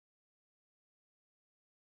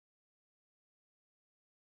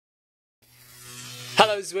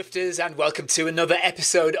Hello Zwifters and welcome to another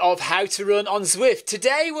episode of How to Run on Zwift.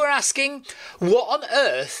 Today we're asking, what on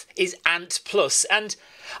earth is Ant Plus? And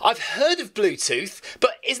I've heard of Bluetooth,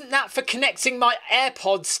 but isn't that for connecting my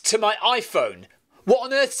AirPods to my iPhone? What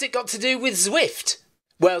on earth has it got to do with Zwift?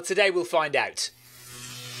 Well, today we'll find out.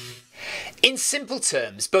 In simple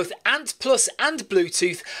terms, both Ant Plus and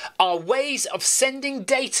Bluetooth are ways of sending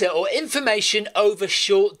data or information over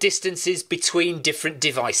short distances between different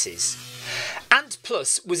devices. Ant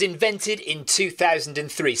Plus was invented in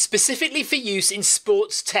 2003, specifically for use in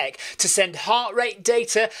sports tech to send heart rate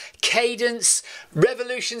data, cadence,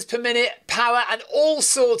 revolutions per minute, power and all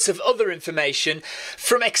sorts of other information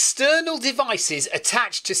from external devices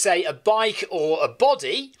attached to, say, a bike or a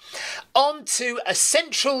body onto a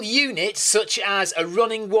central unit such as a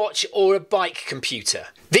running watch or a bike computer.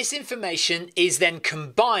 This information is then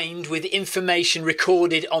combined with information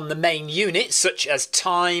recorded on the main unit such as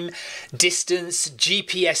time, distance,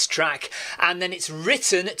 GPS track, and then it's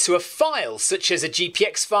written to a file such as a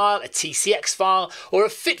GPX file, a TCX file or a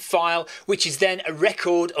FIT file, which is then a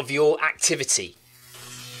record of your activity.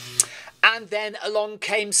 And then along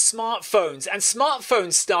came smartphones, and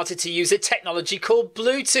smartphones started to use a technology called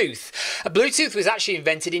Bluetooth. Bluetooth was actually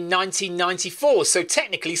invented in 1994, so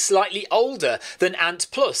technically slightly older than Ant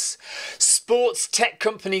Plus. Sports tech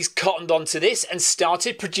companies cottoned onto this and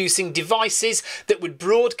started producing devices that would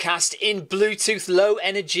broadcast in Bluetooth Low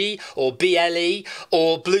Energy, or BLE,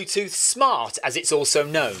 or Bluetooth Smart as it's also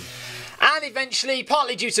known. And eventually,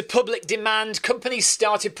 partly due to public demand, companies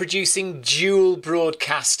started producing dual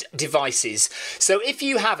broadcast devices. So if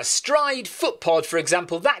you have a Stride footpod, for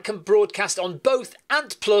example, that can broadcast on both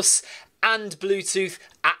Ant Plus and Bluetooth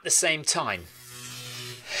at the same time.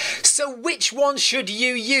 So which one should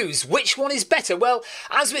you use? Which one is better? Well,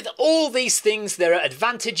 as with all these things, there are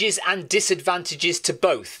advantages and disadvantages to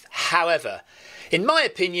both. However, in my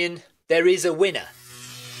opinion, there is a winner.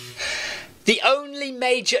 The only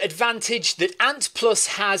major advantage that Ant Plus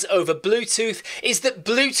has over Bluetooth is that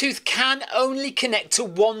Bluetooth can only connect to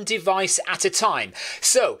one device at a time.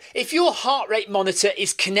 So, if your heart rate monitor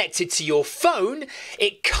is connected to your phone,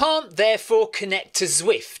 it can't therefore connect to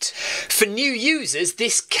Zwift. For new users,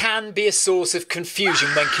 this can be a source of confusion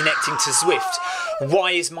when connecting to Zwift.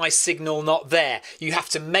 Why is my signal not there? You have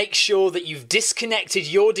to make sure that you've disconnected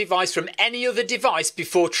your device from any other device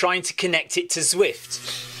before trying to connect it to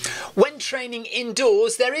Zwift. When training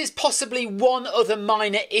indoors, there is possibly one other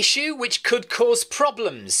minor issue which could cause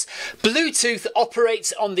problems. Bluetooth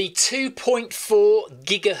operates on the 2.4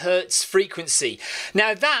 GHz frequency.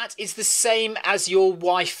 Now that is the same as your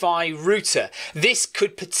Wi-Fi router. This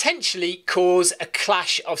could potentially cause a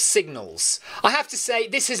clash of signals. I have to say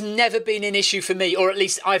this has never been an issue for me, or at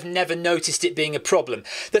least I've never noticed it being a problem.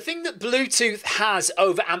 The thing that Bluetooth has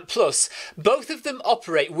over Ant Plus, both of them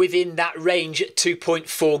operate within that range at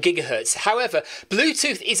 2.4 GHz. However,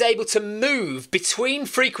 Bluetooth is able to move between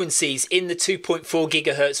frequencies in the 2.4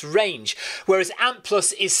 GHz range, whereas Ant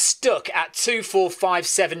Plus is stuck at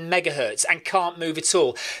 2457 MHz and can't move at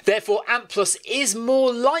all. Therefore, Ant Plus is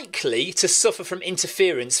more likely to suffer from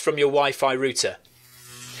interference from your Wi-Fi router.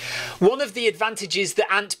 One of the advantages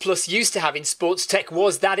that Ant Plus used to have in sports tech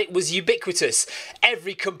was that it was ubiquitous.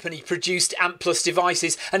 Every company produced Ant Plus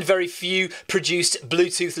devices and very few produced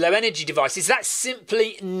Bluetooth Low Energy devices. That's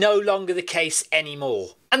simply no longer the case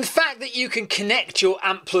anymore. And the fact that you can connect your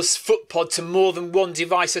Ant Plus footpod to more than one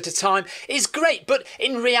device at a time is great, but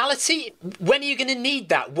in reality, when are you going to need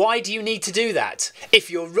that? Why do you need to do that? If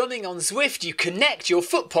you're running on Zwift, you connect your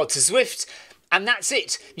footpod to Zwift, and that's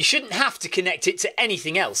it. You shouldn't have to connect it to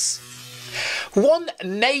anything else. One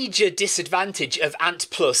major disadvantage of Ant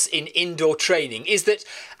Plus in indoor training is that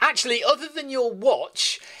actually, other than your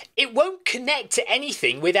watch, it won't connect to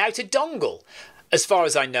anything without a dongle. As far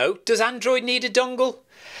as I know, does Android need a dongle?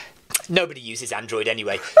 Nobody uses Android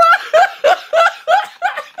anyway.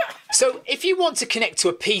 So if you want to connect to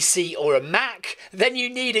a PC or a Mac, then you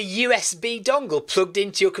need a USB dongle plugged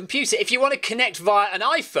into your computer. If you want to connect via an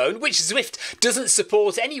iPhone, which Zwift doesn't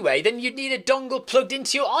support anyway, then you'd need a dongle plugged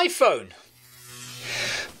into your iPhone.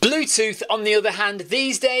 Bluetooth, on the other hand,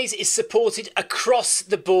 these days is supported across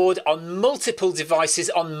the board on multiple devices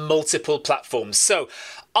on multiple platforms. So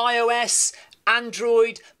iOS,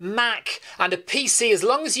 Android, Mac and a PC, as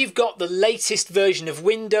long as you've got the latest version of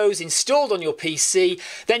Windows installed on your PC,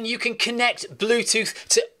 then you can connect Bluetooth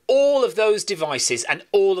to all of those devices and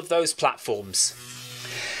all of those platforms.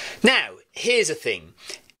 Now, here's a thing.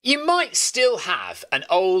 You might still have an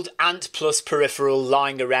old Ant Plus peripheral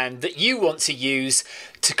lying around that you want to use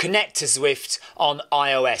to connect to Zwift on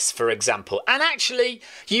iOS, for example. And actually,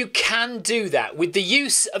 you can do that with the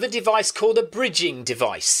use of a device called a bridging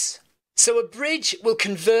device. So a bridge will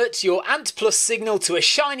convert your Ant Plus signal to a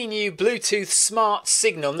shiny new Bluetooth smart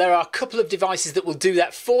signal. And there are a couple of devices that will do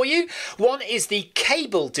that for you. One is the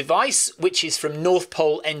cable device, which is from North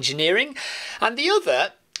Pole Engineering, and the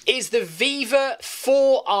other is the Viva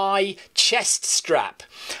 4i chest strap.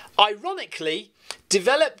 Ironically,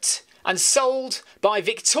 developed and sold by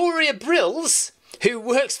Victoria Brills, who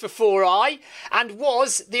works for 4i and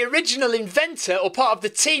was the original inventor or part of the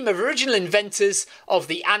team of original inventors of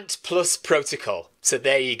the Ant Plus protocol. So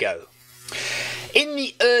there you go. In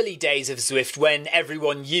the early days of Zwift, when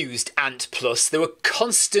everyone used Ant Plus, there were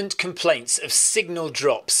constant complaints of signal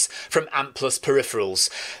drops from Ant Plus peripherals,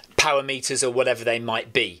 power meters or whatever they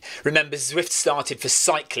might be. Remember, Zwift started for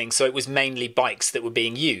cycling, so it was mainly bikes that were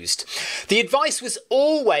being used. The advice was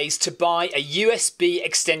always to buy a USB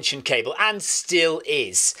extension cable, and still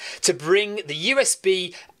is, to bring the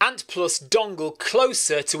USB Ant Plus dongle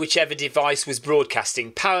closer to whichever device was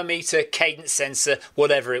broadcasting, power meter, cadence sensor,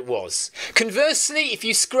 whatever it was. Conversely, if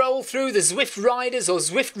you scroll through the Zwift Riders or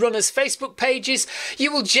Zwift Runners Facebook pages,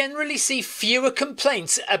 you will generally see fewer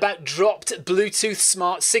complaints about dropped Bluetooth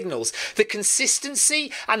smart signals. The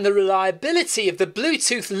consistency and the reliability of the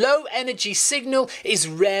Bluetooth low energy signal is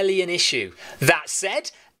rarely an issue. That said,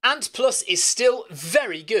 Ant Plus is still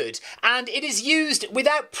very good, and it is used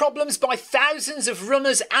without problems by thousands of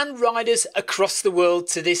runners and riders across the world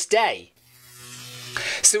to this day.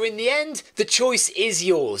 So in the end, the choice is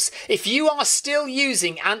yours. If you are still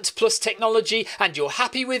using Ant Plus technology and you're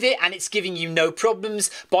happy with it and it's giving you no problems,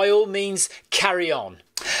 by all means carry on.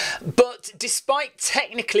 But despite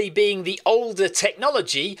technically being the older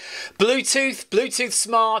technology, Bluetooth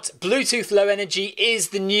Smart, Bluetooth Low Energy is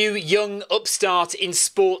the new young upstart in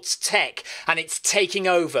sports tech, and it's taking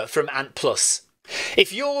over from Ant Plus.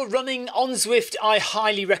 If you're running on Zwift, I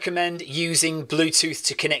highly recommend using Bluetooth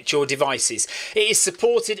to connect your devices. It is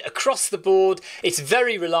supported across the board, it's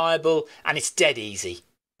very reliable, and it's dead easy.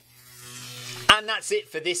 And that's it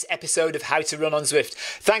for this episode of How to Run on Zwift.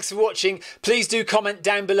 Thanks for watching. Please do comment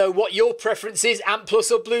down below what your preference is, Ant Plus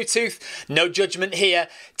or Bluetooth. No judgment here.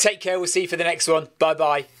 Take care. We'll see you for the next one. Bye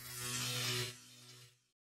bye.